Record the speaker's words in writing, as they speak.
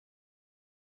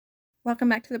Welcome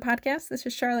back to the podcast. This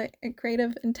is Charlotte, a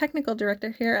creative and technical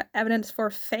director here at Evidence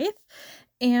for Faith.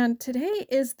 And today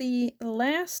is the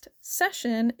last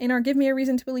session in our Give Me a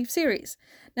Reason to Believe series.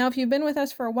 Now, if you've been with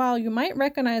us for a while, you might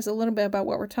recognize a little bit about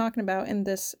what we're talking about in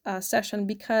this session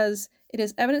because it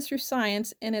is evidence through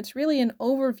science, and it's really an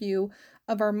overview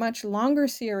of our much longer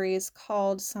series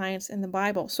called Science in the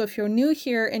Bible. So if you're new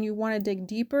here and you want to dig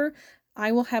deeper,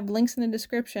 I will have links in the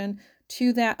description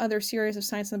to that other series of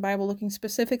Science in the Bible, looking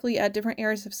specifically at different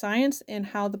areas of science and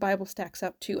how the Bible stacks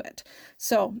up to it.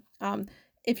 So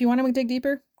if you want to dig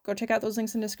deeper, go check out those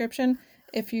links in the description.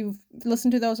 If you've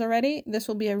listened to those already, this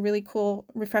will be a really cool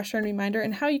refresher and reminder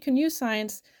and how you can use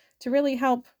science to really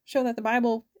help show that the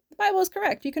Bible is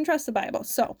correct. You can trust the Bible.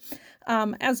 So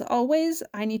as always,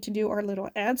 I need to do our little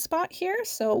ad spot here.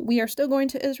 So we are still going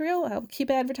to Israel. I'll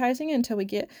keep advertising until we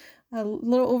get a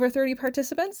little over 30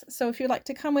 participants. So if you'd like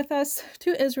to come with us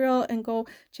to Israel and go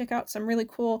check out some really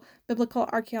cool biblical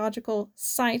archaeological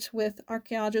sites with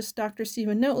archaeologist Dr.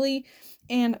 Stephen Notley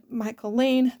and Michael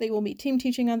Lane, they will be team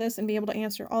teaching on this and be able to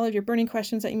answer all of your burning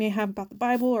questions that you may have about the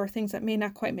Bible or things that may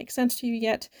not quite make sense to you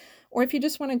yet. Or if you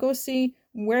just want to go see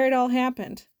where it all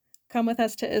happened, come with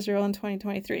us to Israel in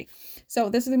 2023. So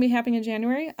this is going to be happening in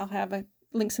January. I'll have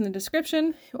links in the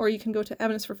description, or you can go to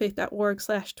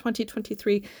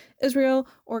evidenceforfaith.org/2023 Israel,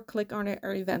 or click on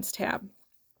our events tab.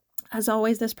 As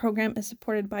always, this program is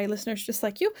supported by listeners just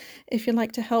like you. If you'd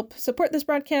like to help support this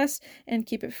broadcast and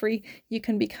keep it free, you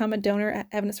can become a donor at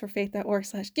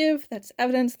evidenceforfaith.org/give. That's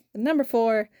evidence, the number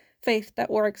 4,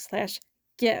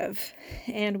 faith.org/give.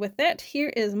 And with that,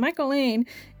 here is Michael Lane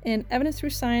in Evidence Through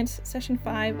Science, session 6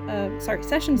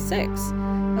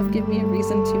 of Give Me a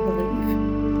Reason to Believe.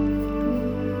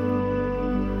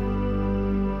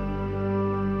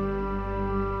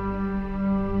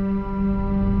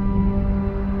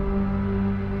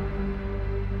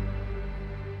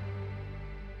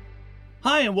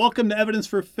 Hi, and welcome to Evidence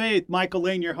for Faith. Michael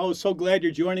Lane, your host. So glad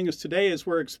you're joining us today as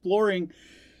we're exploring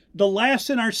the last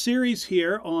in our series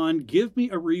here on Give Me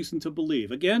a Reason to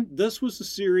Believe. Again, this was the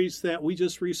series that we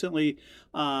just recently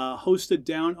hosted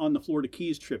down on the Florida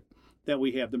Keys trip that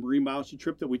we have, the marine biology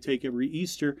trip that we take every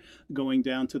Easter, going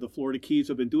down to the Florida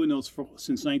Keys. I've been doing those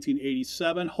since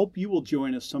 1987. Hope you will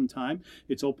join us sometime.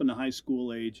 It's open to high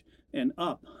school age and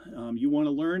up. You want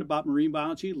to learn about marine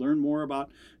biology, learn more about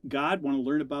God, want to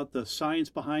learn about the science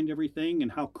behind everything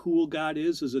and how cool God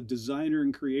is as a designer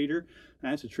and creator.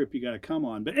 That's a trip you got to come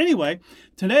on. But anyway,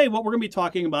 today what we're going to be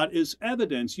talking about is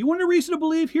evidence. You want a reason to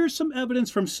believe? Here's some evidence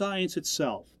from science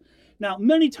itself. Now,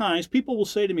 many times people will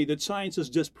say to me that science has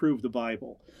disproved the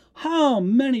Bible. How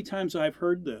many times I've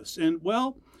heard this? And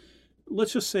well,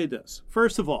 let's just say this.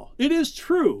 First of all, it is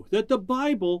true that the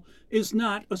Bible is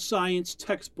not a science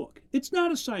textbook. It's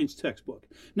not a science textbook.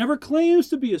 Never claims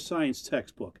to be a science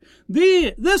textbook.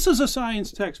 This is a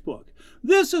science textbook.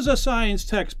 This is a science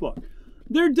textbook.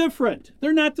 They're different.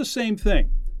 They're not the same thing.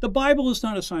 The Bible is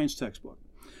not a science textbook.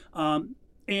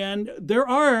 And there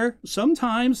have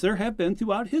been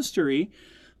throughout history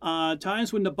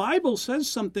times when the Bible says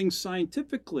something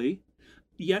scientifically,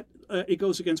 yet it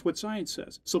goes against what science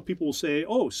says. So people will say,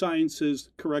 oh, science is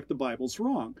correct, the Bible's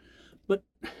wrong. But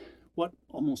what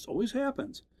almost always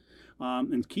happens,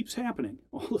 and keeps happening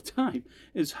all the time,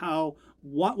 is how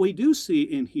what we do see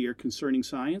in here concerning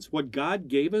science, what God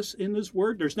gave us in His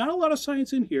Word, there's not a lot of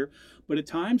science in here, but at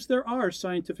times there are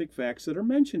scientific facts that are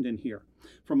mentioned in here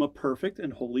from a perfect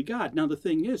and holy God. Now the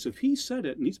thing is, if He said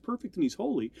it and He's perfect and He's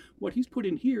holy, what He's put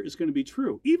in here is going to be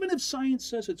true. Even if science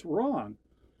says it's wrong,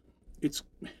 it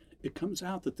comes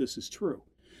out that this is true.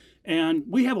 And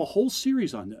we have a whole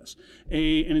series on this,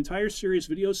 an entire series,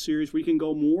 video series, where you can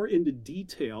go more into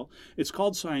detail. It's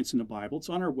called Science in the Bible.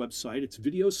 It's on our website. It's a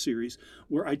video series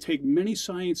where I take many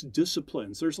science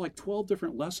disciplines. There's like 12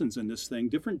 different lessons in this thing,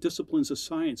 different disciplines of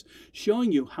science,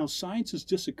 showing you how science has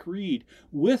disagreed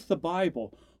with the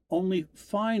Bible. Only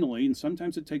finally, and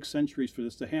sometimes it takes centuries for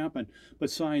this to happen, but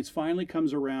science finally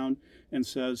comes around and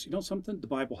says, you know something, the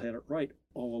Bible had it right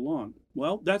all along.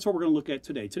 Well, that's what we're going to look at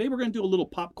today. Today we're going to do a little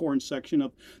popcorn section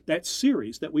of that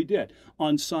series that we did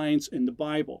on science in the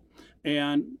Bible.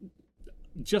 And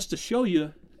just to show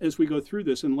you as we go through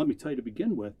this, and let me tell you to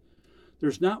begin with,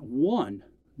 there's not one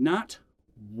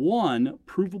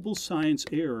provable science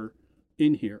error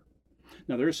in here.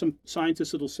 Now, there are some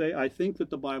scientists that will say, I think that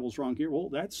the Bible's wrong here. Well,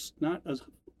 that's not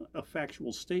a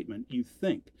factual statement. You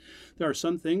think. There are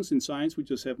some things in science we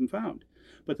just haven't found.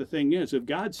 But the thing is, if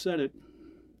God said it,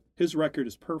 His record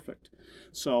is perfect.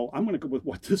 So I'm going to go with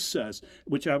what this says,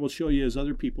 which I will show you as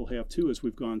other people have too as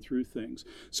we've gone through things.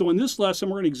 So in this lesson,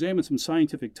 we're going to examine some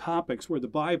scientific topics where the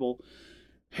Bible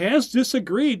has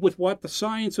disagreed with what the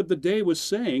science of the day was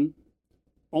saying,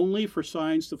 only for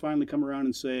science to finally come around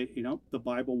and say, the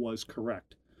Bible was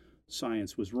correct.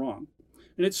 Science was wrong.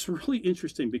 And it's really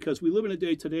interesting because we live in a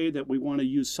day today that we want to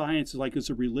use science like as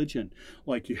a religion.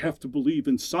 Like you have to believe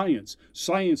in science.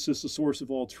 Science is the source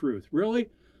of all truth. Really?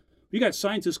 You got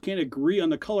scientists can't agree on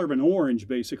the color of an orange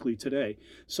basically today.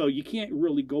 So you can't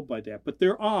really go by that. But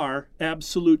there are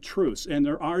absolute truths and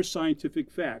there are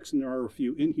scientific facts. And there are a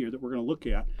few in here that we're going to look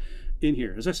at in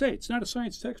here. As I say, it's not a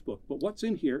science textbook, but what's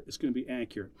in here is going to be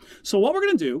accurate. So what we're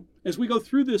going to do as we go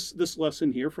through this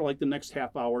lesson here for like the next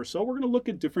half hour or so, we're going to look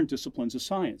at different disciplines of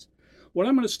science. What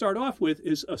I'm going to start off with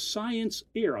is a science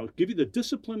error. I'll give you the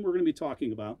discipline we're going to be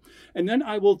talking about, and then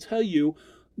I will tell you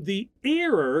the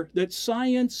error that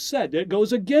science said that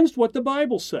goes against what the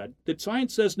Bible said. That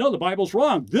science says, no, the Bible's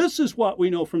wrong. This is what we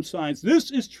know from science.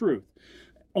 This is truth.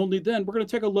 Only then we're going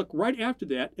to take a look right after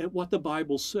that at what the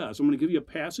Bible says. I'm going to give you a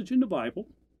passage in the Bible,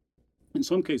 in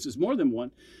some cases more than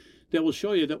one, that will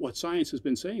show you that what science has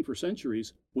been saying for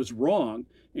centuries was wrong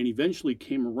and eventually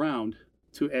came around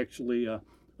to actually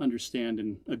understand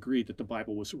and agree that the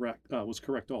Bible was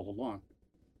correct all along.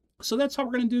 So that's how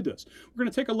we're going to do this. We're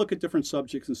going to take a look at different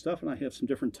subjects and stuff, and I have some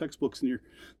different textbooks in here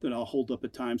that I'll hold up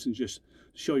at times and just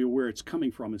show you where it's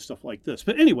coming from and stuff like this.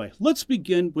 But anyway, let's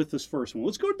begin with this first one.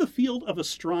 Let's go to the field of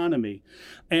astronomy.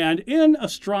 And in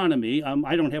astronomy,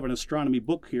 I don't have an astronomy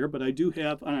book here, but I do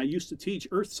have, and I used to teach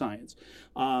earth science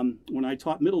when I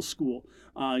taught middle school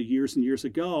years and years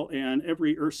ago, and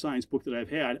every earth science book that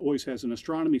I've had always has an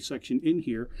astronomy section in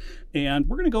here. And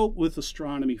we're going to go with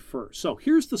astronomy first. So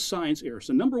here's the science error.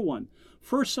 So number one,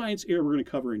 first science error we're going to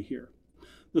cover in here.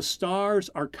 The stars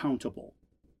are countable.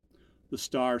 The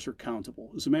stars are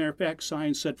countable. As a matter of fact,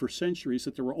 science said for centuries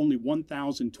that there were only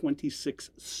 1,026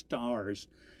 stars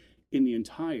in the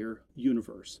entire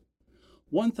universe.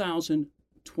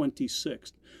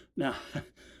 1,026. Now,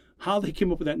 how they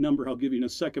came up with that number, I'll give you in a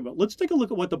second, but let's take a look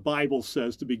at what the Bible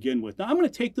says to begin with. Now, I'm going to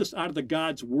take this out of the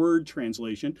God's Word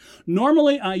translation.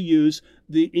 Normally, I use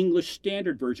the English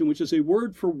Standard Version, which is a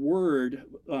word-for-word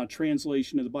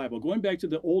translation of the Bible, going back to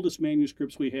the oldest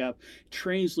manuscripts we have,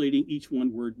 translating each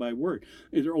one word by word.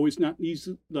 They're always not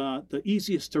the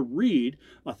easiest to read,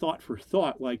 thought for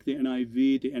thought, like the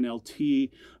NIV, the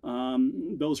NLT.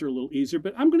 Those are a little easier,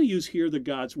 but I'm going to use here the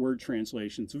God's Word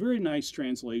translation. It's a very nice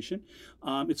translation.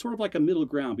 It's sort of like a middle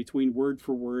ground between word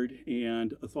for word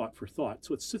and a thought for thought.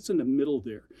 So it sits in the middle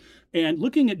there. And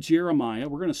looking at Jeremiah,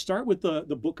 we're going to start with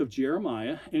the book of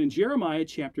Jeremiah. And in Jeremiah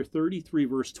chapter 33,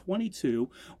 verse 22,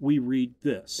 we read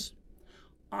this.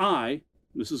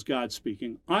 This is God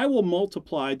speaking, I will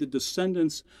multiply the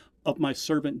descendants of my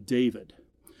servant David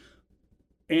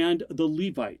and the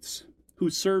Levites who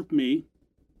served me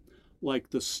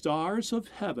like the stars of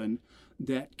heaven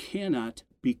that cannot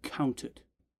be counted,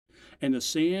 and the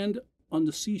sand on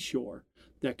the seashore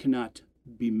that cannot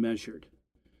be measured.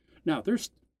 Now, that's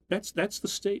the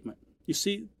statement. You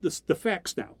see, the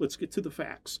facts now. Let's get to the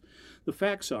facts. The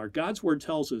facts are, God's Word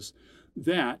tells us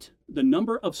that the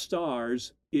number of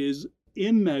stars is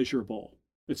immeasurable.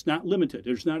 It's not limited.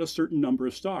 There's not a certain number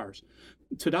of stars.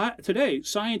 Today,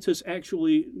 scientists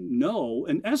actually know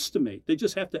and estimate. They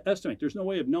just have to estimate. There's no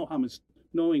way of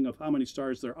knowing of how many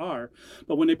stars there are.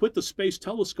 But when they put the space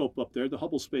telescope up there, the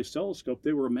Hubble Space Telescope,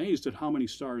 they were amazed at how many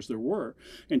stars there were.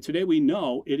 And today we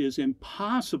know it is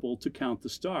impossible to count the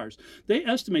stars. They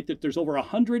estimate that there's over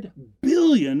 100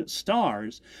 billion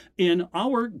stars in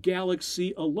our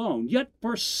galaxy alone. Yet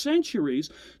for centuries,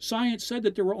 science said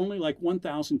that there were only like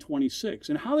 1,026.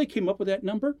 And how they came up with that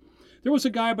number? There was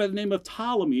a guy by the name of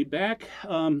Ptolemy back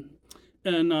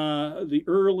in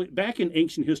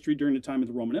ancient history during the time of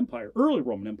the Roman Empire, early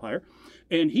Roman Empire,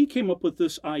 and he came up with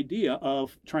this idea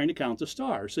of trying to count the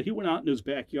stars. So he went out in his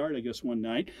backyard, I guess one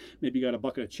night, maybe got a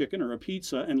bucket of chicken or a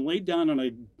pizza, and laid down on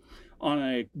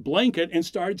a blanket and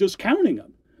started just counting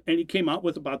them. And he came out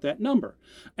with about that number.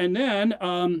 And then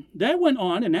that went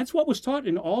on, and that's what was taught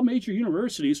in all major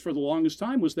universities for the longest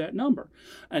time, was that number.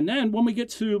 And then when we get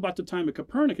to about the time of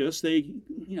Copernicus,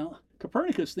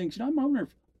 Copernicus thinks,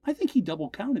 I think he double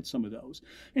counted some of those.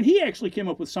 And he actually came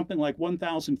up with something like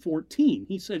 1,014.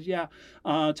 He said,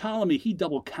 Ptolemy, he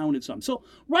double counted some. So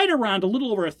right around a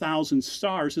little over 1,000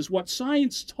 stars is what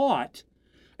science taught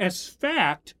as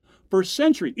fact for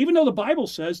centuries. Even though the Bible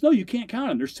says, no, you can't count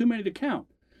them. There's too many to count.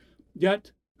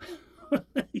 Yet,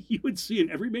 you would see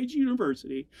in every major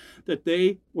university that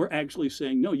they were actually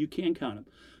saying, no, you can count them.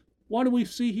 What do we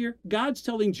see here? God's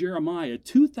telling Jeremiah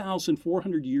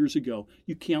 2,400 years ago,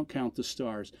 you can't count the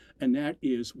stars. And that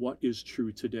is what is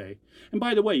true today. And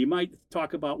by the way, you might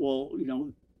talk about,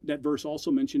 that verse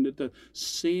also mentioned that the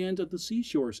sand of the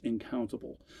seashore is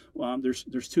incountable.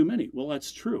 There's too many. Well,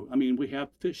 that's true. I mean, we have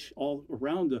fish all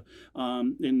around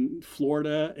in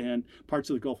Florida and parts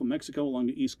of the Gulf of Mexico along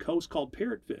the East Coast called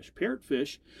parrotfish.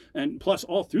 Parrotfish, and plus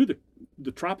all through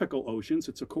the tropical oceans,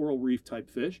 it's a coral reef type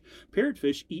fish.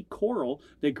 Parrotfish eat coral.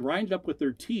 They grind it up with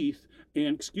their teeth,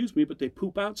 and excuse me, but they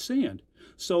poop out sand.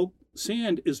 So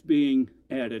sand is being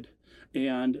added,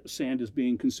 and sand is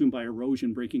being consumed by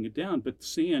erosion, breaking it down. But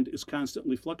sand is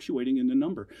constantly fluctuating in the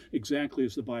number, exactly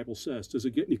as the Bible says. Does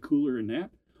it get any cooler than that?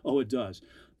 Oh, it does.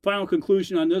 Final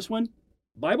conclusion on this one.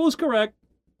 Bible is correct.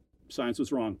 Science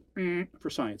was wrong for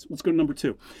science. Let's go to number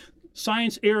 2.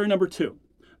 Science error number 2.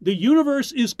 The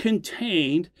universe is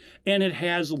contained and it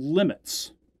has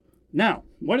limits. Now,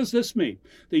 what does this mean?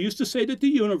 They used to say that the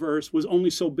universe was only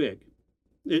so big.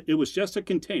 It was just a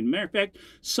contained. Matter of fact,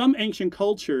 some ancient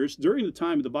cultures during the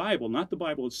time of the Bible, not the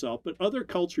Bible itself, but other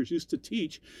cultures used to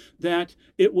teach that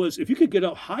it was, if you could get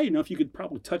up high enough, you could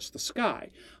probably touch the sky.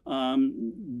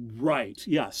 Right,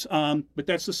 yes. But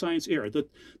that's the science error. The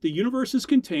universe is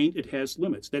contained. It has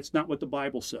limits. That's not what the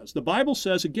Bible says. The Bible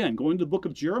says, again, going to the book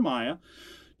of Jeremiah,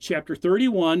 chapter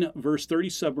 31, verse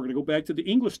 37. We're going to go back to the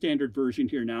English Standard Version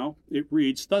here now. It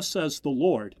reads, "Thus says the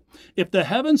Lord, if the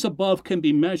heavens above can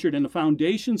be measured and the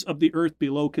foundations of the earth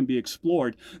below can be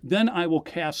explored, then I will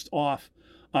cast off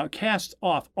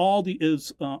all the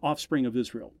offspring of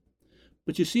Israel."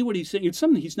 But you see what he's saying? It's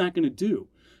something he's not going to do.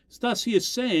 Thus he is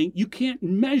saying, you can't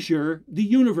measure the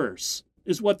universe,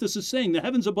 is what this is saying. The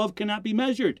heavens above cannot be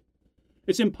measured.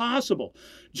 It's impossible.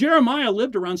 Jeremiah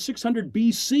lived around 600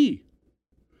 BC.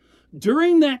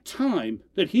 During that time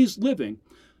that he's living,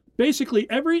 basically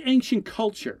every ancient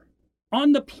culture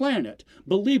on the planet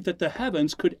believed that the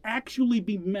heavens could actually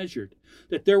be measured,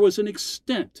 that there was an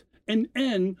extent, an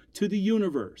end to the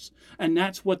universe. And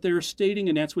that's what they're stating,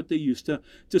 and that's what they used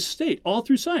to state all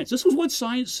through science. This was what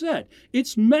science said.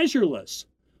 It's measureless.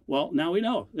 Well, now we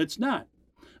know it's not.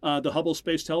 The Hubble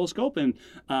Space Telescope and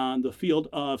the field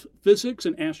of physics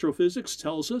and astrophysics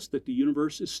tells us that the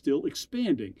universe is still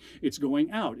expanding. It's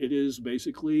going out. It is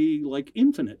basically like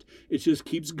infinite. It just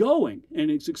keeps going, and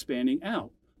it's expanding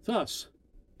out. Thus,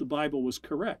 the Bible was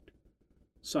correct.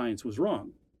 Science was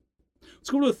wrong. Let's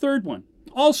go to the third one.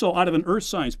 Also out of an earth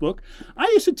science book. I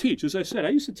used to teach, as I said, I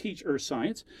used to teach earth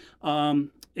science.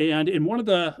 And in one of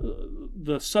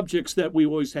the subjects that we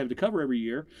always have to cover every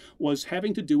year was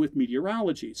having to do with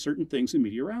meteorology, certain things in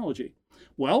meteorology.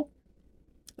 Well,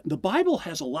 the Bible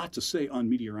has a lot to say on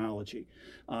meteorology.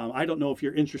 I don't know if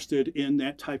you're interested in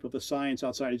that type of a science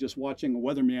outside of just watching a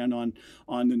weatherman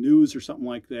on the news or something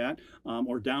like that,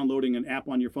 or downloading an app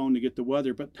on your phone to get the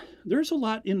weather, but there's a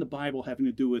lot in the Bible having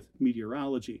to do with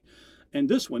meteorology. And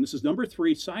this is number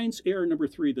 3, science error number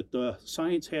 3 that the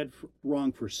science had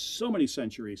wrong for so many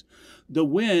centuries. The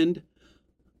wind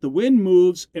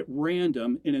moves at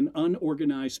random in an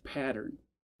unorganized pattern.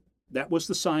 That was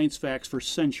the science facts for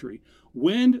century.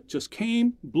 Wind just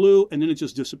came, blew, and then it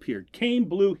just disappeared. Came,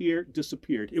 blew here,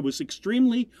 disappeared. It was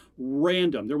extremely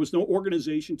random. There was no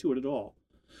organization to it at all.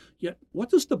 Yet, what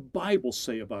does the Bible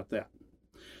say about that?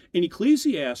 In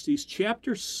Ecclesiastes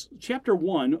chapter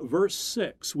 1, verse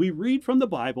 6, we read from the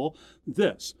Bible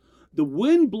this: "The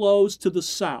wind blows to the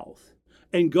south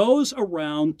and goes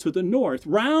around to the north.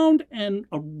 Round and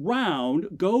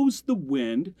around goes the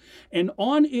wind, and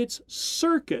on its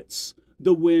circuits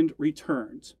the wind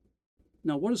returns."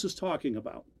 Now, what is this talking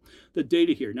about? The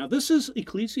data here. Now, this is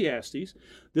Ecclesiastes.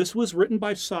 This was written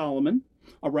by Solomon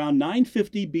around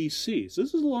 950 BC. So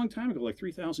this is a long time ago, like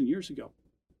 3,000 years ago.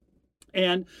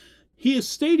 And he is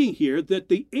stating here that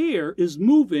the air is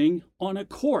moving on a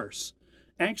course.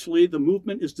 Actually, the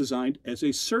movement is designed as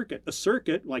a circuit. A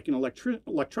circuit, like in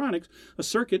electronics, a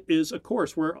circuit is a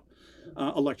course where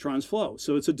electrons flow.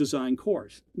 So it's a design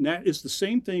course. And that is the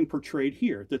same thing portrayed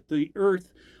here, that the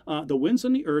earth, the winds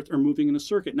on the earth are moving in a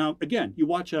circuit. Now, again, you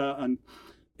watch a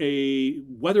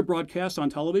weather broadcast on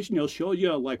television, they'll show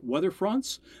you like weather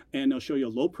fronts, and they'll show you a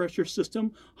low pressure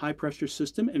system, high pressure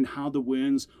system, and how the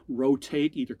winds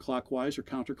rotate either clockwise or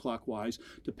counterclockwise,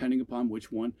 depending upon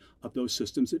which one of those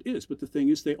systems it is. But the thing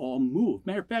is, they all move.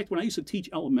 Matter of fact, when I used to teach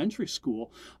elementary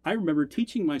school, I remember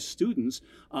teaching my students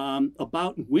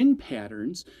about wind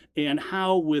patterns and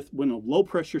how when a low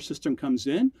pressure system comes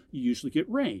in, you usually get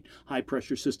rain. High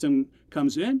pressure system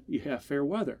comes in, you have fair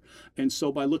weather. And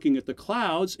so by looking at the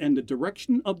clouds and the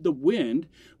direction of the wind,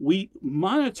 we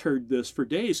monitored this for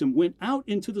days and went out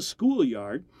into the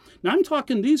schoolyard. Now I'm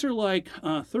talking, these are like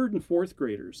 3rd and 4th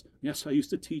graders. Yes, I used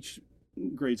to teach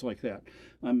grades like that.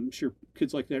 I'm sure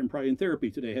kids like that are probably in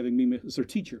therapy today, having me as their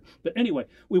teacher. But anyway,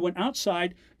 we went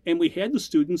outside and we had the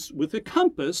students with a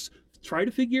compass try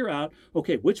to figure out,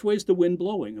 okay, which way is the wind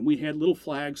blowing? And we had little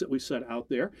flags that we set out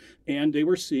there, and they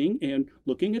were seeing and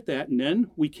looking at that. And then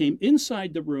we came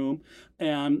inside the room,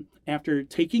 and after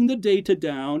taking the data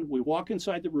down, we walk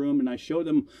inside the room, and I show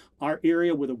them our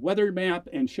area with a weather map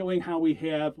and showing how we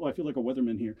have, well, I feel like a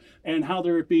weatherman here, and how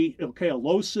there would be, okay, a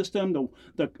low system,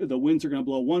 the winds are going to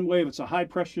blow one way. If it's a high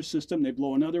pressure system, they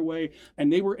blow another way.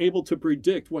 And they were able to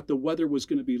predict what the weather was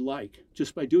going to be like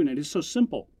just by doing it. It's so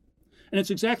simple. And it's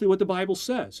exactly what the Bible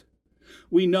says.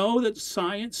 We know that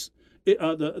science,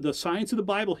 the science of the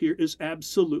Bible here is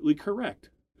absolutely correct.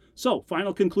 So,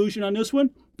 final conclusion on this one.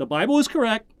 The Bible is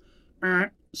correct.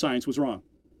 Science was wrong.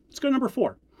 Let's go to number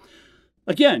 4.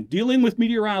 Again, dealing with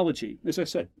meteorology. As I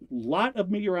said, a lot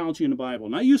of meteorology in the Bible.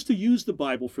 And I used to use the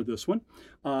Bible for this one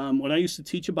when I used to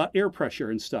teach about air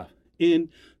pressure and stuff. In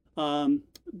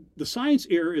the science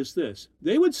error is this.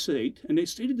 They would state, and they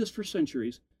stated this for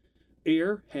centuries,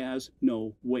 air has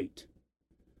no weight.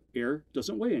 Air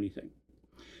doesn't weigh anything.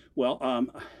 Well,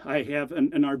 I have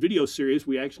in our video series,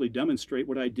 we actually demonstrate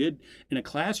what I did in a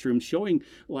classroom showing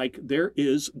like there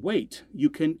is weight.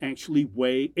 You can actually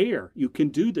weigh air. You can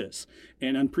do this.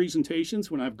 And on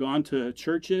presentations, when I've gone to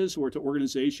churches or to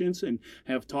organizations and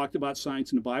have talked about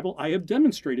science in the Bible, I have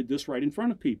demonstrated this right in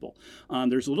front of people.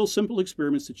 There's little simple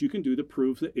experiments that you can do to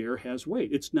prove that air has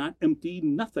weight. It's not empty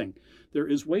nothing. There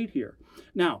is weight here.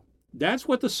 Now, that's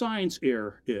what the science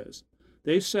error is.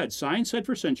 They said, science said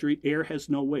for centuries, air has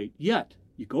no weight. Yet,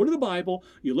 you go to the Bible,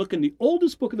 you look in the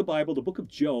oldest book of the Bible, the book of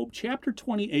Job, chapter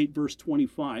 28, verse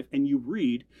 25, and you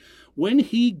read, when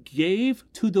he gave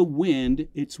to the wind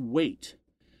its weight,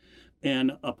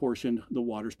 and apportioned the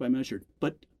waters by measure.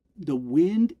 But the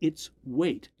wind, its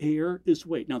weight. Air is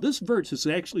weight. Now, this verse is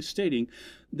actually stating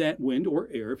that wind, or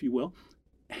air, if you will,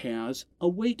 has a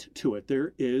weight to it.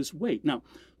 There is weight. Now,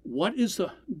 what is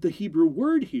the Hebrew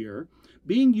word here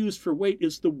being used for weight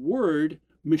is the word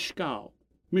mishkal.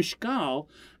 Mishkal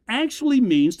actually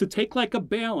means to take like a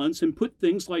balance and put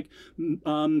things like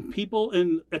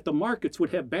people at the markets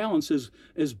would have balances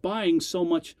as buying so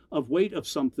much of weight of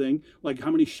something, like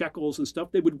how many shekels and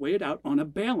stuff, they would weigh it out on a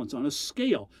balance, on a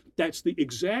scale. That's the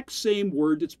exact same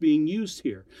word that's being used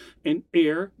here. And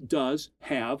air does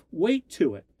have weight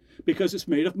to it because it's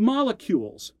made of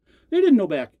molecules. They didn't know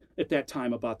back at that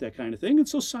time about that kind of thing. And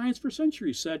so science for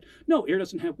centuries said, no, air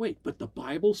doesn't have weight. But the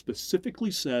Bible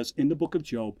specifically says in the book of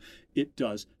Job, it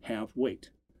does have weight.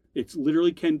 It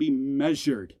literally can be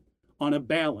measured on a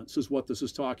balance is what this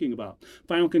is talking about.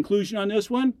 Final conclusion on this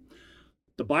one.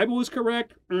 The Bible is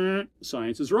correct.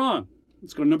 Science is wrong.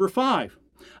 Let's go to number 5.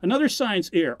 Another science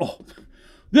error. Oh,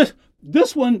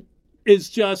 this one is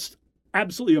just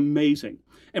absolutely amazing.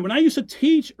 And when I used to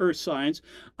teach earth science,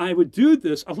 I would do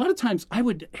this. A lot of times I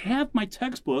would have my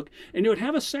textbook and it would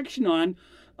have a section on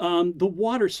the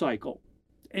water cycle.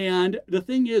 And the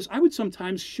thing is, I would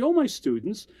sometimes show my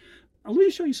students, let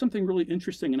me show you something really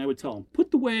interesting. And I would tell them,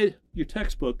 put away your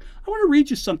textbook. I want to read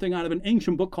you something out of an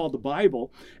ancient book called the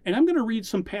Bible. And I'm going to read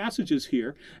some passages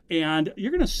here. And you're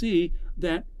going to see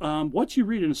that what you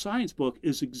read in a science book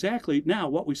is exactly now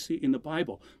what we see in the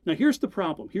Bible. Now, here's the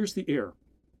problem. Here's the error.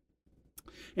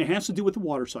 It has to do with the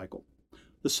water cycle.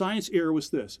 The science error was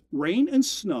this. Rain and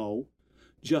snow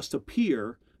just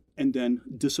appear and then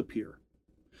disappear.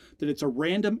 That it's a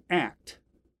random act.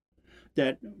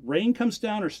 That rain comes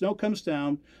down or snow comes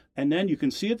down, and then you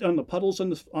can see it on the puddles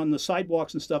on the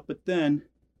sidewalks and stuff, but then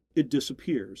it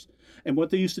disappears. And what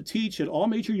they used to teach at all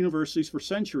major universities for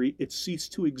centuries, it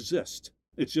ceased to exist.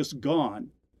 It's just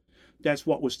gone. That's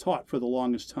what was taught for the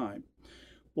longest time.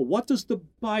 Well, what does the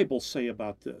Bible say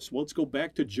about this? Well, let's go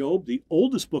back to Job, the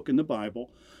oldest book in the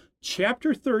Bible,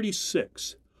 chapter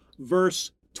 36,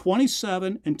 verse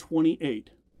 27 and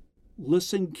 28.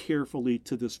 Listen carefully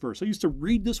to this verse. I used to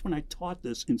read this when I taught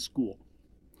this in school.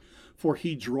 For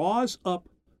he draws up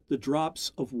the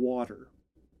drops of water.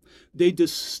 They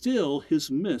distill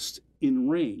his mist in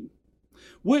rain,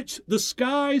 which the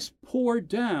skies pour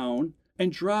down and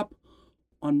drop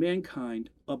on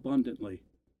mankind abundantly.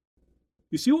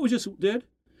 You see what we just did?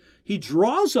 He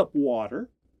draws up water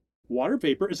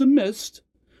vapor as a mist.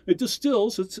 It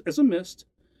distills as a mist.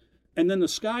 And then the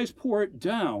skies pour it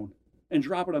down and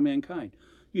drop it on mankind.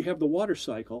 You have the water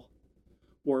cycle,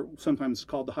 or sometimes it's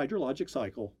called the hydrologic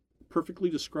cycle, perfectly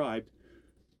described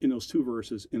in those 2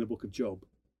 verses in the book of Job.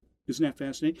 Isn't that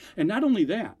fascinating? And not only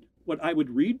that, what I would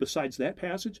read besides that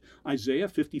passage, Isaiah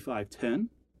 55:10,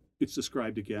 it's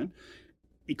described again.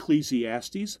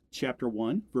 Ecclesiastes chapter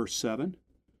 1, verse 7.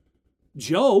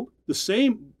 Job, the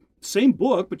same Same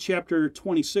book, but chapter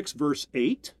 26, verse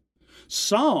 8.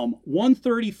 Psalm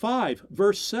 135,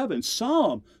 verse 7.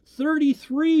 Psalm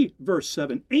 33, verse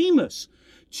 7. Amos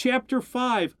chapter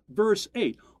 5, verse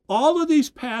 8. All of these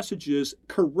passages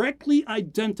correctly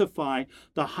identify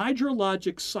the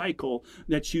hydrologic cycle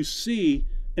that you see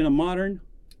in a modern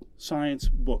science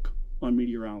book on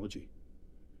meteorology.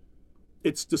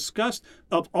 It's discussed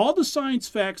of all the science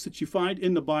facts that you find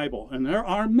in the Bible, and there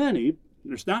are many.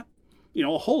 There's not,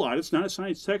 a whole lot. It's not a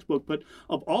science textbook, but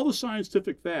of all the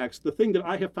scientific facts, the thing that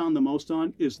I have found the most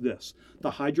on is this. The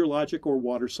hydrologic or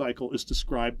water cycle is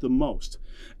described the most,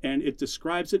 and it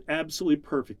describes it absolutely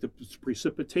perfect. The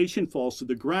precipitation falls to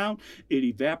the ground, it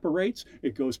evaporates,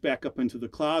 it goes back up into the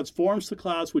clouds, forms the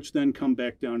clouds, which then come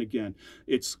back down again.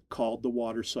 It's called the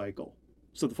water cycle.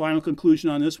 So the final conclusion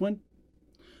on this one,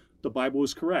 the Bible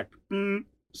was correct.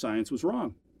 Science was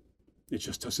wrong. It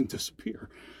just doesn't disappear.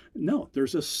 No,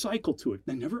 there's a cycle to it.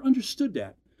 They never understood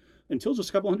that until just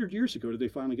a couple hundred years ago did they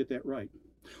finally get that right.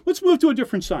 Let's move to a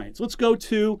different science. Let's go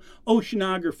to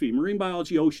oceanography, marine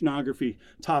biology, oceanography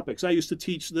topics. I used to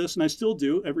teach this, and I still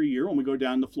do every year when we go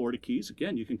down the Florida Keys.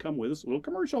 Again, you can come with us, a little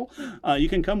commercial. You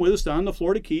can come with us down the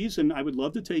Florida Keys, and I would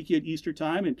love to take you at Easter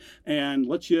time and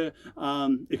let you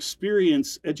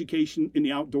experience education in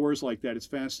the outdoors like that. It's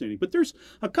fascinating. But there's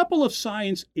a couple of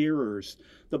science errors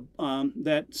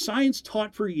that science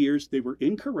taught for years. They were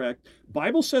incorrect.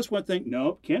 Bible says one thing.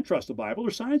 No, can't trust the Bible.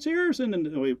 There's science errors,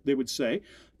 and they would say,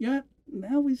 yeah,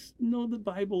 now we know the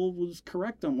Bible was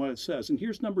correct on what it says. And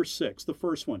here's number 6, the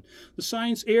first one. The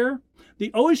science error,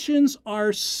 the oceans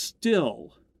are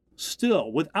still,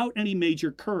 without any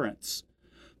major currents.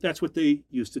 That's what they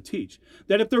used to teach.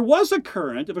 That if there was a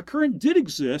current, if a current did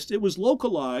exist, it was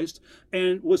localized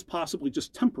and was possibly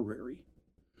just temporary.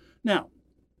 Now,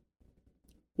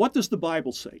 what does the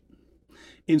Bible say?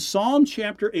 In Psalm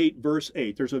chapter 8, verse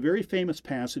 8, there's a very famous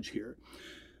passage here.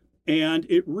 And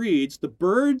it reads, the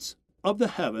birds of the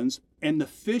heavens and the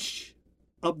fish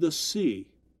of the sea.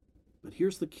 But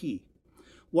here's the key.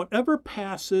 Whatever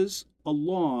passes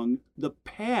along the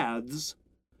paths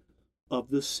of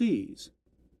the seas.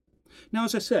 Now,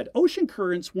 as I said, ocean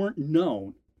currents weren't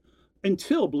known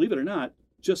until, believe it or not,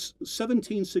 just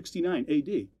 1769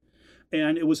 AD.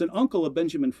 And it was an uncle of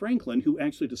Benjamin Franklin who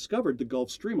actually discovered the Gulf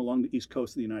Stream along the east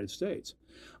coast of the United States.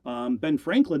 Ben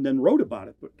Franklin then wrote about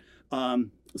it.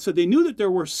 So they knew that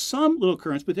there were some little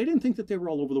currents, but they didn't think that they were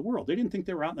all over the world. They didn't think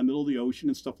they were out in the middle of the ocean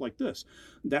and stuff like this.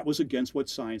 That was against what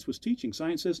science was teaching.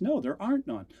 Science says, no, there aren't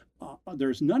none.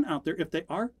 There's none out there. If they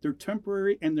are, they're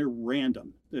temporary and they're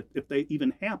random, if they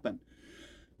even happen.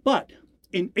 But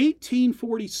in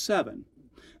 1847,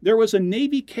 there was a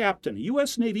Navy captain, a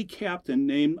U.S. Navy captain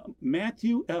named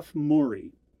Matthew F.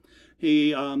 Maury.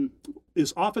 He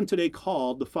is often today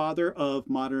called the father of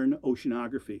modern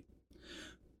oceanography.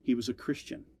 He was a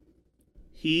Christian.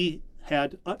 He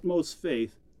had utmost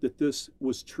faith that this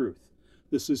was truth.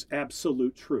 This is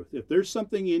absolute truth. If there's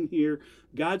something in here,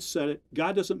 God said it.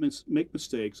 God doesn't make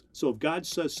mistakes. So if God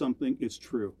says something, it's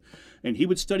true. And he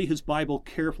would study his Bible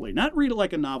carefully. Not read it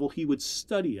like a novel, he would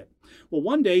study it. Well,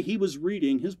 one day he was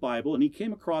reading his Bible and he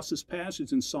came across this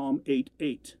passage in Psalm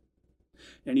 8:8.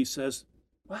 And he says,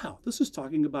 wow, this is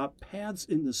talking about paths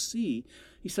in the sea.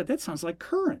 He said, that sounds like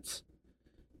currents.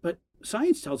 But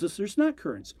science tells us there's not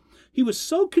currents. He was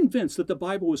so convinced that the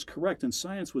Bible was correct and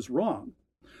science was wrong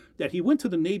that he went to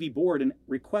the Navy board and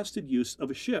requested use of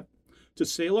a ship to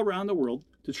sail around the world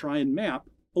to try and map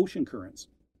ocean currents.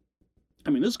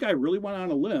 I mean, this guy really went on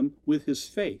a limb with his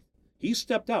faith. He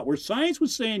stepped out. Where science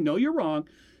was saying, no, you're wrong,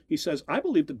 he says, I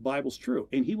believe the Bible's true.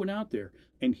 And he went out there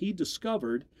and he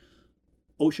discovered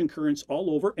ocean currents all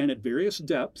over and at various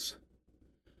depths,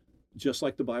 just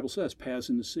like the Bible says, paths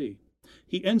in the sea.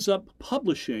 He ends up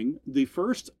publishing the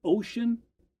first ocean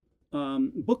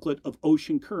booklet of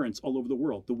ocean currents all over the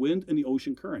world, the wind and the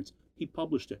ocean currents. He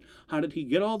published it. How did he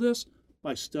get all this?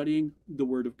 By studying the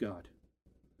Word of God.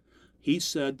 He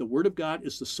said the Word of God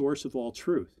is the source of all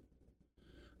truth.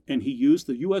 And he used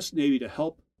the U.S. Navy to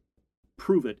help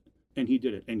prove it, and he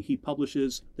did it. And he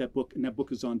publishes that book, and that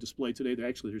book is on display today.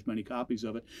 There's many copies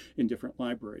of it in different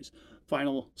libraries.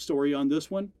 Final story on this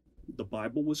one, the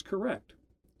Bible was correct.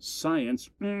 Science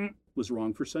was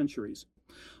wrong for centuries.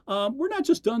 We're not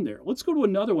just done there. Let's go to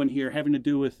another one here having to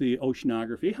do with the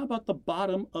oceanography. How about the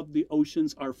bottom of the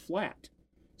oceans are flat?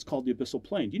 It's called the abyssal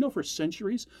plain. Do you know for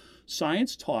centuries,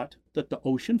 science taught that the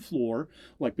ocean floor,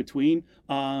 like between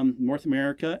North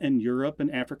America and Europe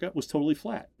and Africa, was totally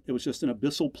flat. It was just an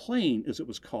abyssal plain, as it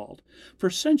was called. For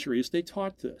centuries, they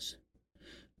taught this.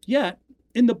 Yet,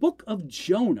 in the book of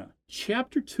Jonah,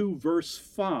 chapter 2, verse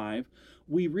 5,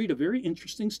 we read a very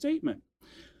interesting statement.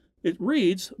 It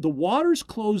reads, "The waters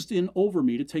closed in over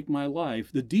me to take my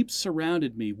life. The deep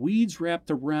surrounded me. Weeds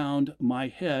wrapped around my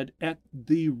head at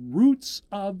the roots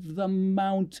of the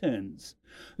mountains."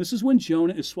 This is when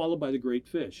Jonah is swallowed by the great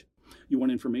fish. You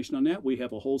want information on that? We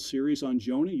have a whole series on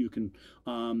Jonah. You can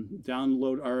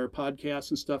download our podcasts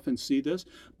and stuff and see this.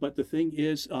 But the thing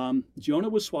is, Jonah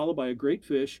was swallowed by a great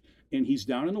fish, and he's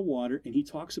down in the water, and he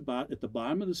talks about at the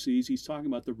bottom of the seas, he's talking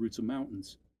about the roots of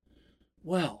mountains.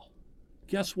 Well,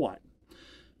 guess what?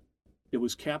 It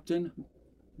was Captain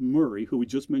Murray, who we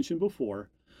just mentioned before.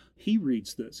 He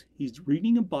reads this. He's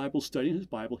reading a Bible, studying his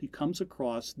Bible. He comes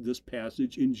across this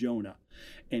passage in Jonah,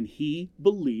 and he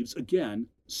believes, again,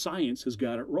 science has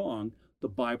got it wrong. The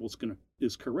Bible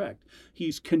is correct.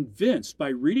 He's convinced by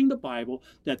reading the Bible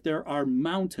that there are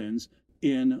mountains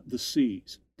in the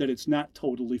seas, that it's not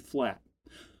totally flat.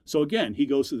 So again, he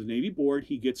goes to the Navy board.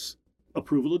 He gets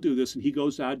approval to do this, and he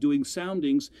goes out doing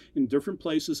soundings in different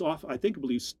places off. I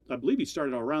believe he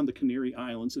started around the Canary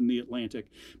Islands in the Atlantic,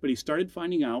 but he started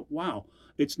finding out, wow,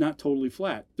 it's not totally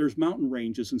flat. There's mountain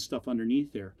ranges and stuff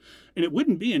underneath there. And it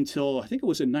wouldn't be until, I think it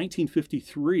was in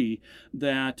 1953,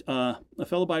 that a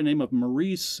fellow by the name of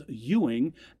Maurice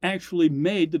Ewing actually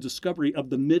made the discovery of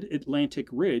the Mid-Atlantic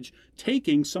Ridge,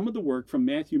 taking some of the work from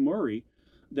Matthew Murray,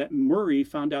 that Murray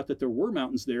found out that there were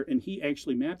mountains there, and he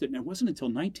actually mapped it. And it wasn't until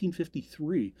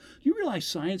 1953. Do you realize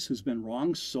science has been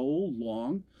wrong so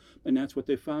long? And that's what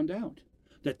they found out,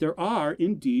 that there are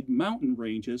indeed mountain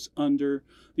ranges under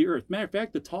the earth. Matter of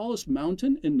fact, the tallest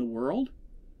mountain in the world,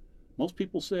 most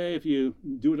people say if you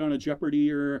do it on a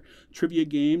Jeopardy or trivia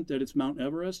game that it's Mount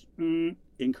Everest.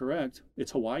 Incorrect.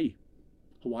 It's Hawaii.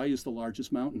 Hawaii is the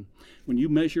largest mountain. When you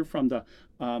measure from the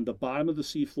bottom of the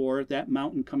seafloor, that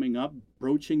mountain coming up,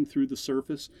 broaching through the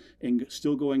surface and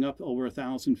still going up over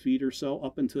 1,000 feet or so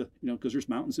up into, because there's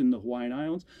mountains in the Hawaiian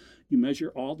Islands, you measure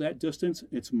all that distance,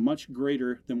 it's much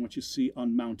greater than what you see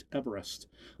on Mount Everest.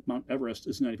 Mount Everest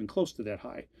is not even close to that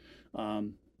high.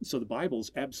 So the Bible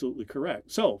is absolutely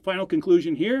correct. So, final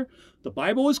conclusion here, the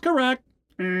Bible is correct.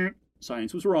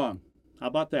 Science was wrong. How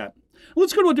about that?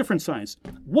 Let's go to a different science.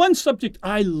 One subject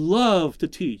I love to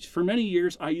teach. For many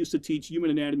years, I used to teach human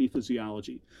anatomy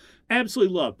physiology.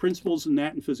 Absolutely love principles in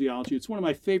that and physiology. It's one of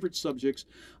my favorite subjects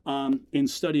in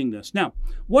studying this. Now,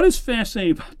 what is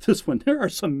fascinating about this one? There are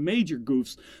some major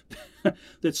goofs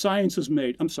that science has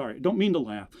made. I'm sorry, I don't mean to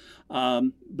laugh.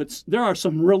 But there are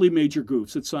some really major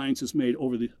goofs that science has made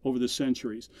over the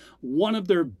centuries. One of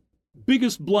their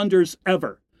biggest blunders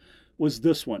ever was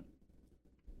this one.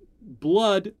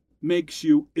 Blood makes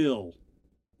you ill.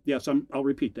 Yes, I'll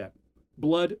repeat that.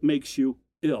 Blood makes you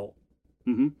ill.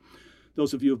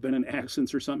 Those of you who have been in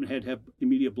accidents or something had to have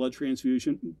immediate blood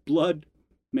transfusion. Blood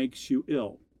makes you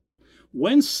ill.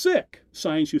 When sick,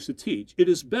 science used to teach, it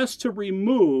is best to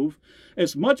remove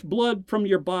as much blood from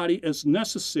your body as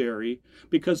necessary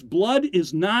because blood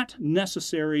is not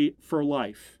necessary for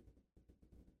life.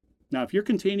 Now, if you're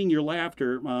containing your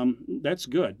laughter, that's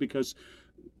good because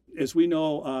as we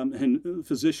know, and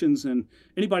physicians and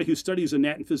anybody who studies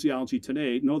anatomy and physiology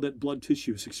today know that blood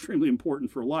tissue is extremely important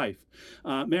for life.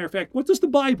 Matter of fact, what's the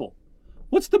Bible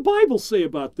say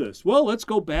about this? Well, let's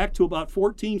go back to about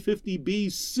 1450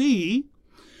 BC.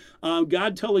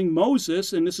 God telling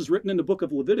Moses, and this is written in the book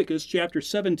of Leviticus, chapter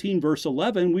 17, verse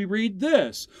 11, we read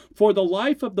this, "For the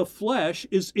life of the flesh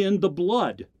is in the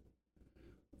blood."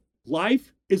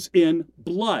 Life is in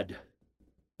blood.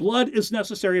 Blood is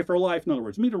necessary for life, in other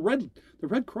words. I mean, the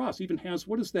Red Cross even has,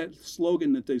 what is that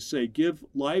slogan that they say? Give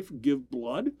life, give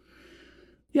blood?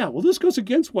 Yeah, well, this goes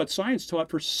against what science taught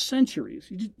for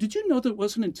centuries. Did you know that it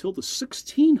wasn't until the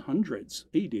 1600s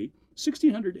AD,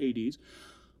 1600 ADs,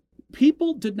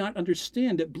 people did not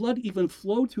understand that blood even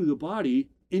flowed through the body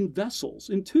in vessels,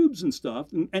 in tubes and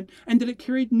stuff, and that it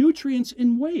carried nutrients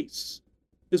in wastes,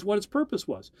 is what its purpose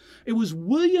was. It was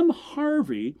William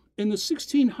Harvey in the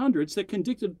 1600s that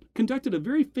conducted a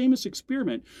very famous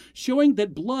experiment showing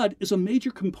that blood is a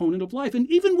major component of life. And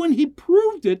even when he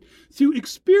proved it through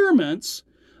experiments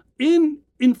in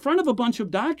front of a bunch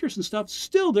of doctors and stuff,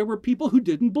 still there were people who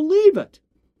didn't believe it.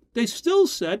 They still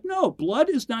said, no, blood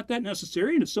is not that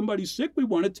necessary, and if somebody's sick, we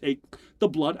want to take the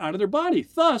blood out of their body.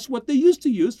 Thus, what they used to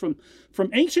use from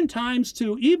ancient times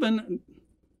to even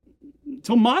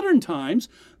till modern times,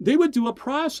 they would do a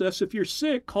process if you're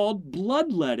sick called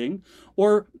bloodletting,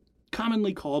 or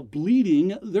commonly called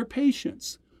bleeding their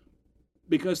patients.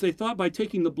 because they thought by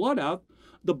taking the blood out,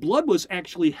 the blood was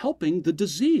actually helping the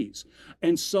disease.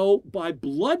 And so by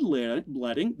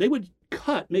bloodletting, they would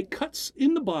make cuts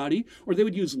in the body, or they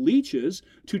would use leeches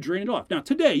to drain it off. Now,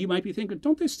 today, you might be thinking,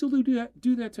 don't they still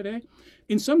do that today?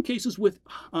 In some cases with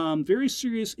very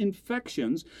serious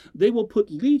infections, they will put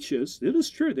leeches. It is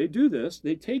true, they do this.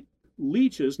 They take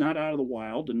leeches, not out of the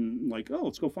wild, and like, oh,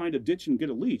 let's go find a ditch and get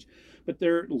a leech. But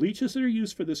they're leeches that are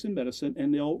used for this in medicine,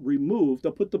 and they'll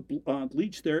put the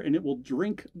leech there, and it will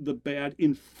drink the bad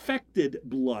infected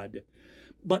blood.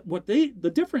 But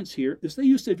the difference here is they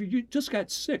used to, if you just got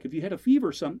sick, if you had a fever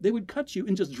or something, they would cut you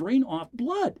and just drain off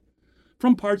blood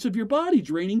from parts of your body,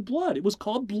 draining blood. It was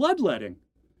called bloodletting.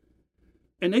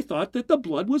 And they thought that the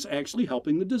blood was actually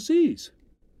helping the disease.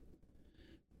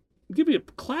 I'll give you a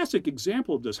classic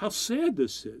example of this, how sad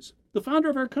this is. The founder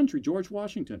of our country, George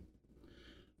Washington,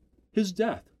 his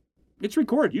death. It's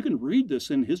recorded. You can read this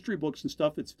in history books and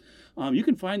stuff. You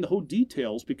can find the whole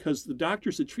details because the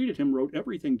doctors that treated him wrote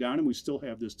everything down, and we still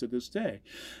have this to this day.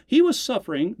 He was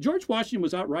suffering. George Washington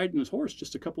was out riding his horse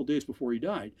just a couple of days before he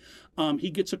died. He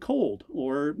gets a cold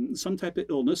or some type of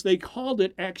illness. They called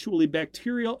it actually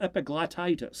bacterial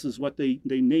epiglottitis is what they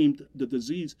named the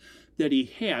disease that he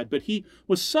had. But he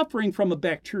was suffering from a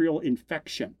bacterial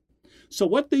infection. So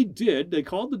what they did, they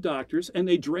called the doctors, and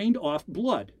they drained off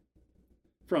blood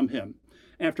from him.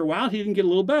 After a while, he didn't get a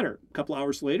little better. A couple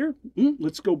hours later,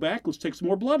 let's go back. Let's take some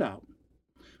more blood out.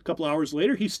 A couple hours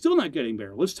later, he's still not getting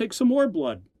better. Let's take some more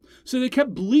blood. So they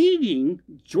kept bleeding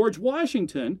George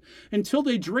Washington until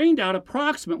they drained out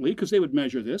approximately, because they would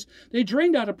measure this, they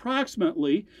drained out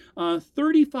approximately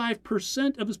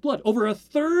 35% of his blood. Over a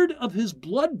third of his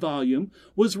blood volume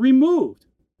was removed.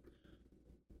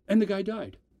 And the guy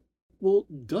died. Well,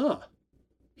 duh.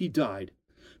 He died.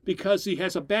 Because he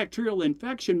has a bacterial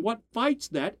infection. What fights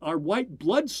that are white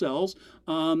blood cells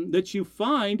that you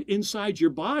find inside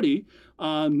your body,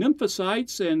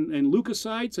 lymphocytes and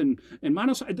leukocytes and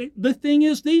monocytes. The thing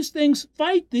is, these things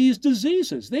fight these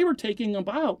diseases. They were taking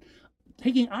out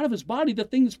of his body the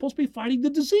thing that's supposed to be fighting the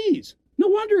disease. No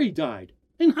wonder he died.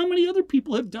 And how many other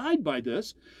people have died by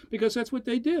this? Because that's what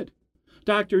they did.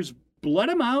 Doctors bled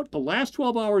him out the last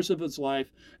 12 hours of his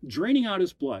life, draining out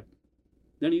his blood.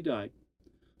 Then he died.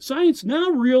 Science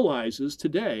now realizes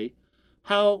today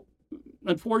how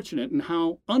unfortunate and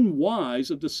how unwise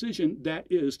a decision that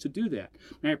is to do that.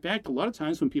 Matter of fact, a lot of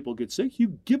times when people get sick,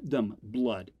 you give them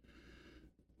blood.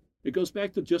 It goes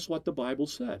back to just what the Bible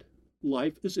said.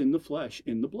 Life is in the flesh,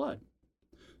 in the blood.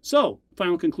 So,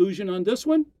 final conclusion on this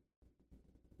one.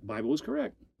 The Bible was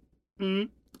correct.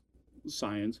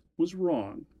 Science was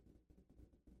wrong.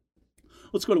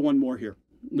 Let's go to one more here.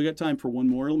 We got time for one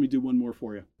more. Let me do one more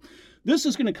for you. This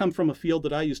is going to come from a field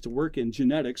that I used to work in,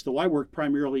 genetics, though I work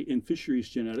primarily in fisheries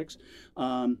genetics.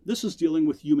 This is dealing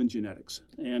with human genetics.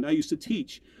 And I used to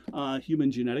teach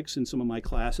human genetics in some of my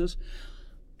classes.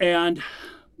 And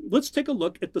let's take a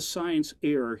look at the science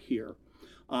error here.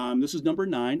 This is number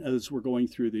 9 as we're going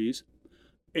through these.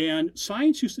 And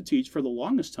science used to teach for the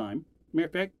longest time. Matter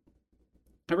of fact,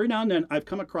 every now and then I've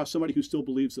come across somebody who still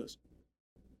believes this.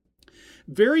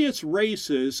 Various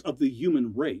races of the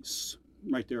human race.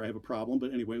 Right there, I have a problem,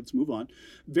 but anyway, let's move on.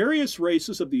 Various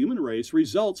races of the human race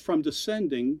results from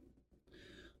descending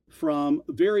from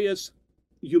various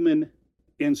human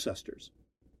ancestors.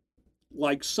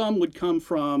 Like some would come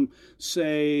from,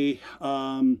 say,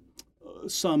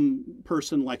 some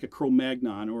person like a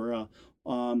Cro-Magnon or a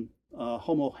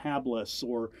Homo habilis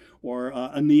or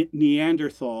a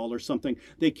Neanderthal or something.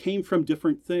 They came from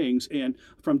different things and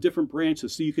from different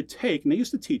branches. So you could take, and they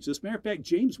used to teach this. Matter of fact,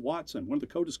 James Watson, one of the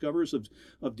co-discoverers of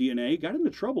DNA, got into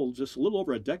trouble just a little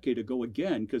over a decade ago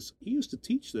again because he used to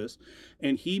teach this.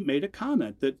 And he made a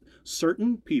comment that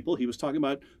certain people, he was talking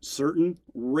about certain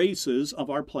races of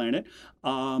our planet,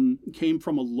 came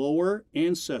from a lower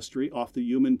ancestry off the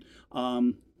human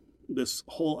this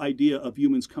whole idea of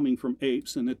humans coming from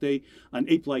apes and that an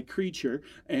ape-like creature,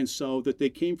 and so that they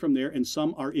came from there and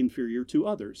some are inferior to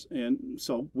others. And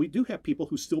so we do have people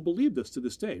who still believe this to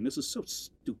this day. And this is so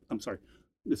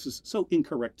this is so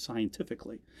incorrect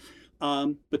scientifically.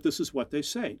 But this is what they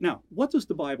say. Now, what does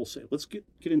the Bible say? Let's get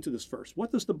into this first.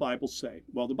 What does the Bible say?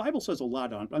 Well, the Bible says a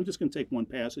lot on it. I'm just going to take one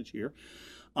passage here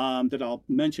that I'll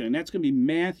mention, and that's going to be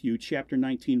Matthew chapter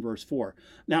 19, verse 4.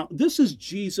 Now, this is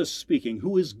Jesus speaking,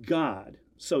 who is God.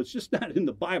 So it's just not in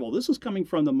the Bible. This is coming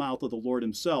from the mouth of the Lord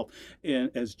himself,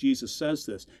 and as Jesus says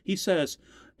this. He says,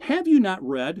 "Have you not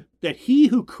read that he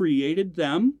who created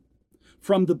them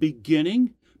from the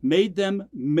beginning made them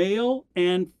male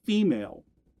and female?"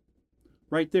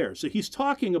 Right there. So he's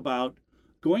talking about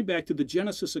going back to the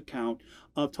Genesis account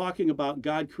of talking about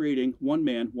God creating one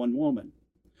man, one woman.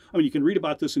 I mean, you can read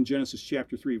about this in Genesis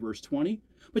chapter 3, verse 20,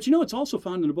 but it's also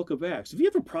found in the book of Acts. If you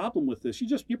have a problem with this,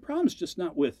 your problem's just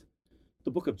not with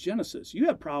the book of Genesis. You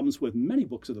have problems with many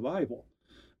books of the Bible.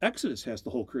 Exodus has the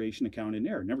whole creation account in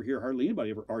there. Never hear hardly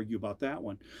anybody ever argue about that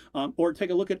one. Or take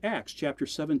a look at Acts chapter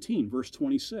 17, verse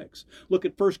 26. Look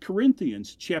at 1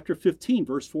 Corinthians chapter 15,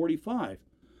 verse 45.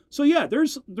 So yeah,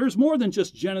 there's more than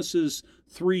just Genesis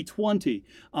 3:20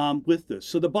 with this.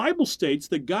 So the Bible states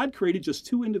that God created just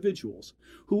two individuals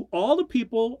who all the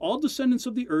people, all descendants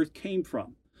of the earth came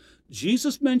from.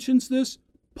 Jesus mentions this.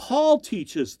 Paul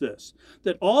teaches this,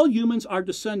 that all humans are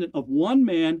descendant of one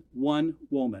man, one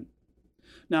woman.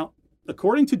 Now,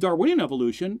 according to Darwinian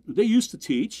evolution, they used to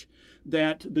teach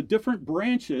that the different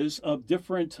branches of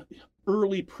different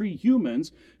early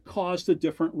pre-humans caused the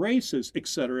different races,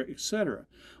 etc., etc.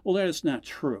 Well, that is not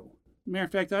true. Matter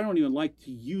of fact, I don't even like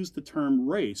to use the term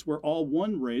race. We're all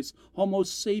one race, Homo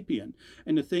sapien.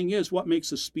 And the thing is, what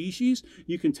makes a species?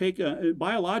 You can take,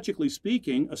 biologically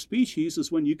speaking, a species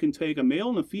is when you can take a male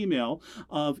and a female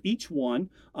of each one,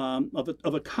 of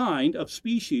a kind of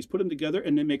species, put them together,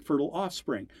 and then make fertile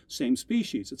offspring. Same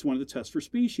species. It's one of the tests for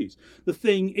species. The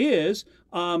thing is,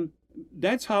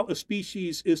 that's how a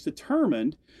species is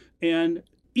determined. And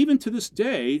even to this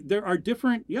day, there are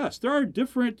different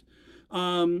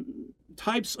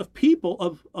types of people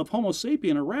of Homo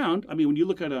sapien around. I mean, when you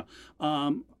look at a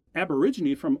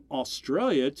Aborigine from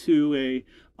Australia to a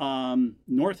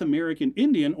North American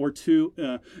Indian, or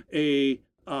to a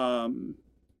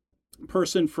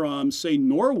person from, say,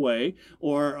 Norway,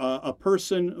 or a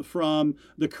person from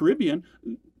the Caribbean,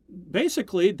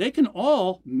 basically they can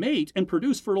all mate and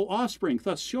produce fertile offspring,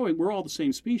 thus showing we're all the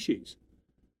same species.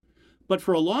 But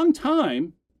for a long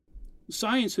time,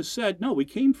 science has said, no, we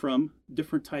came from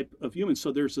different type of humans,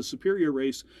 so there's a superior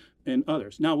race and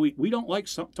others. Now, we don't like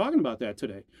talking about that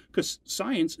today, because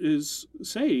science is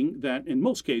saying that, in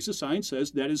most cases, science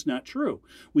says that is not true.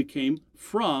 We came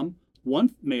from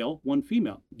one male, one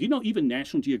female. Do you know even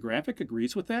National Geographic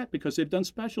agrees with that? Because they've done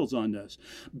specials on this.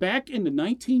 Back in the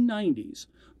 1990s,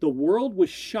 the world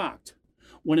was shocked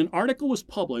when an article was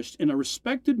published in a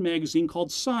respected magazine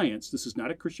called Science. This is not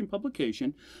a Christian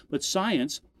publication, but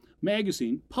Science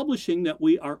magazine, publishing that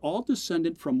we are all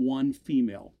descended from one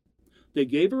female. They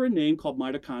gave her a name called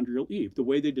Mitochondrial Eve. The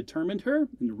way they determined her,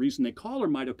 and the reason they call her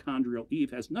Mitochondrial Eve,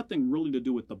 has nothing really to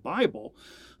do with the Bible.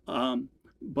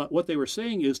 But what they were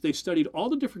saying is they studied all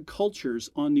the different cultures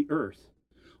on the earth,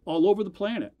 all over the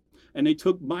planet. And they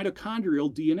took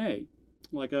mitochondrial DNA,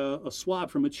 like a swab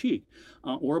from a cheek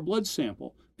or a blood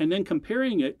sample, and then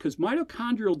comparing it, because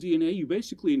mitochondrial DNA you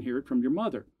basically inherit from your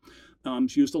mother.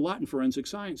 It's used a lot in forensic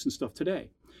science and stuff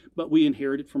today, but we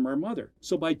inherit it from our mother.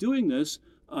 So by doing this,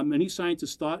 many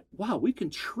scientists thought, wow, we can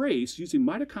trace, using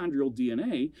mitochondrial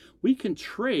DNA, we can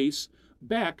trace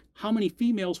back how many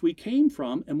females we came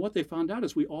from, and what they found out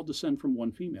is we all descend from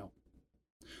one female.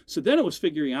 So then it was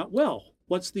figuring out, well,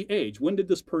 what's the age? When did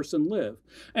this person live?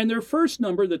 And their first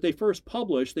number that they first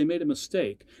published, they made a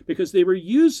mistake, because they were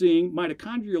using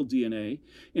mitochondrial DNA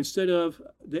instead of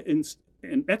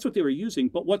and that's what they were using.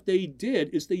 But what they did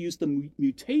is they used the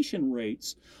mutation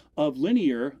rates of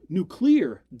linear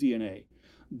nuclear DNA.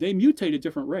 They mutate at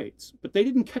different rates, but they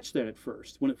didn't catch that at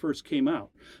first when it first came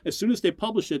out. As soon as they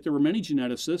published it, there were many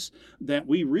geneticists that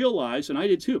we realized, and I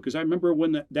did too, because I remember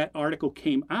when that article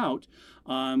came out,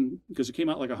 because it came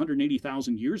out like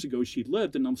 180,000 years ago she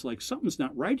lived, and I was like, something's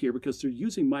not right here, because they're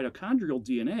using mitochondrial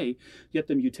DNA, yet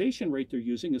the mutation rate they're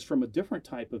using is from a different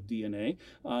type of DNA,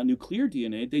 nuclear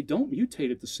DNA. They don't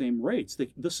mutate at the same rates.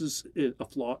 This is a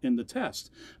flaw in the test,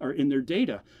 or in their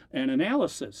data and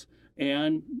analysis.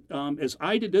 And as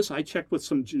I did this, I checked with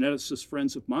some geneticist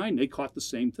friends of mine. They caught the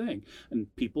same thing. And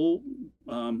people,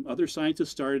 other scientists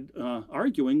started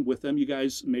arguing with them, you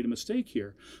guys made a mistake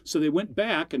here. So they went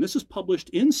back, and this is published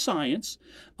in Science,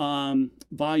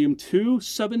 volume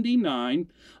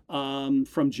 279,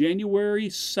 from January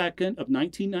 2nd of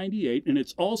 1998. And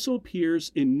it also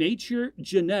appears in Nature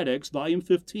Genetics, volume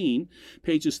 15,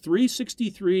 pages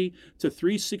 363 to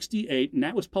 368. And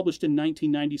that was published in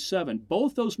 1997.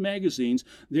 Both those magazines,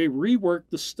 they reworked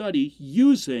the study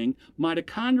using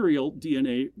mitochondrial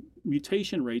DNA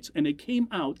mutation rates. And it came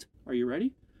out, are you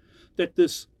ready? That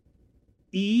this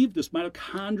Eve, this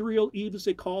mitochondrial Eve, as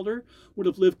they called her, would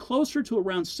have lived closer to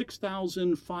around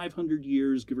 6,500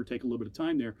 years, give or take a little bit of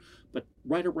time there, but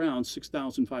right around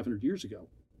 6,500 years ago,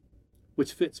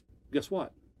 which fits, guess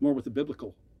what, more with the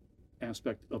biblical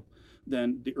aspect of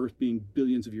than the earth being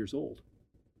billions of years old.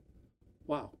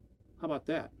 Wow, how about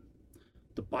that?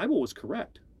 The Bible was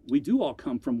correct. We do all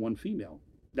come from one female.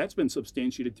 That's been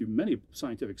substantiated through many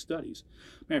scientific studies.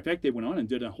 Matter of fact, they went on and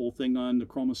did a whole thing on the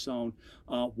chromosome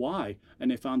Y,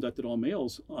 and they found out that all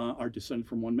males are descended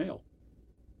from one male.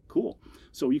 Cool.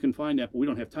 So you can find that, but we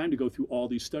don't have time to go through all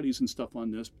these studies and stuff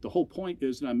on this. The whole point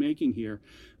is that I'm making here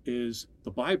is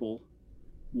the Bible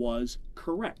was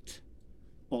correct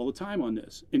all the time on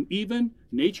this. And even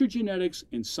Nature Genetics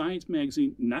and Science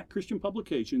Magazine, not Christian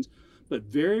publications, but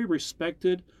very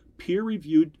respected,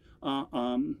 peer-reviewed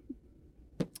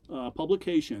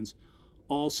publications,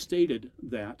 all stated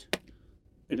that,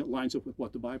 and it lines up with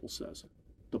what the Bible says.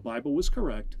 The Bible was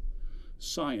correct.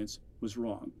 Science was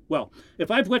wrong. Well, if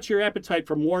I've whet your appetite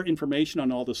for more information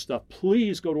on all this stuff,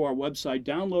 please go to our website,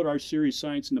 download our series,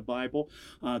 Science in the Bible.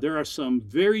 There are some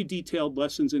very detailed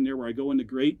lessons in there where I go into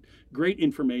great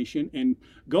information, and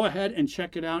go ahead and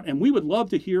check it out. And we would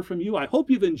love to hear from you. I hope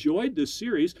you've enjoyed this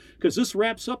series, because this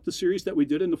wraps up the series that we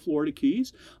did in the Florida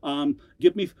Keys.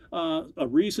 Give me a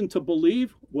reason to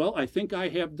believe. Well, I think I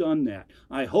have done that.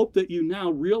 I hope that you now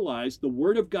realize the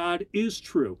Word of God is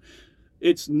true.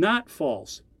 It's not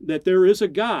false, that there is a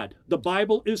God. The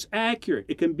Bible is accurate.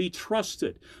 It can be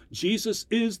trusted. Jesus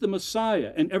is the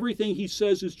Messiah, and everything he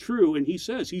says is true, and he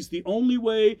says he's the only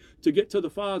way to get to the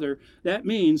Father. That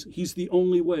means he's the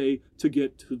only way to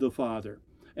get to the Father.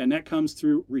 And that comes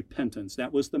through repentance.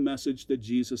 That was the message that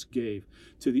Jesus gave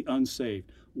to the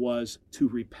unsaved, was to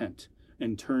repent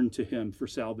and turn to him for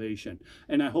salvation.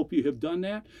 And I hope you have done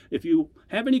that. If you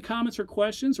have any comments or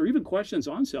questions, or even questions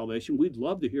on salvation, we'd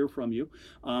love to hear from you.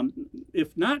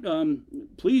 If not,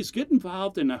 please get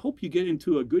involved, and I hope you get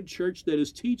into a good church that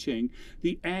is teaching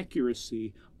the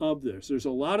accuracy of this. There's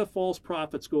a lot of false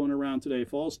prophets going around today,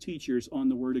 false teachers on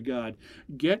the Word of God.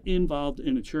 Get involved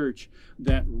in a church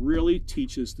that really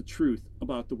teaches the truth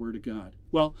about the Word of God.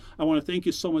 Well, I want to thank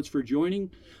you so much for joining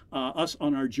us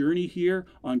on our journey here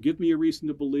on Give Me a Reason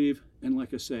to Believe. And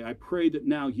like I say, I pray that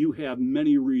now you have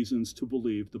many reasons to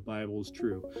believe the Bible is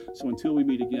true. So until we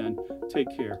meet again, take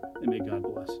care, and may God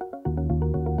bless.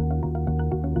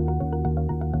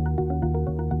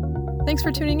 Thanks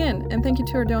for tuning in, and thank you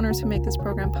to our donors who make this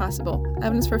program possible.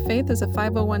 Evidence for Faith is a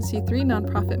 501c3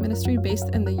 nonprofit ministry based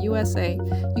in the USA.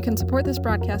 You can support this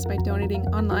broadcast by donating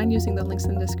online using the links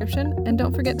in the description, and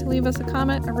don't forget to leave us a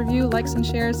comment, a review, likes, and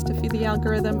shares to feed the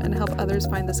algorithm and help others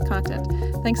find this content.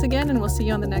 Thanks again, and we'll see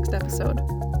you on the next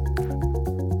episode.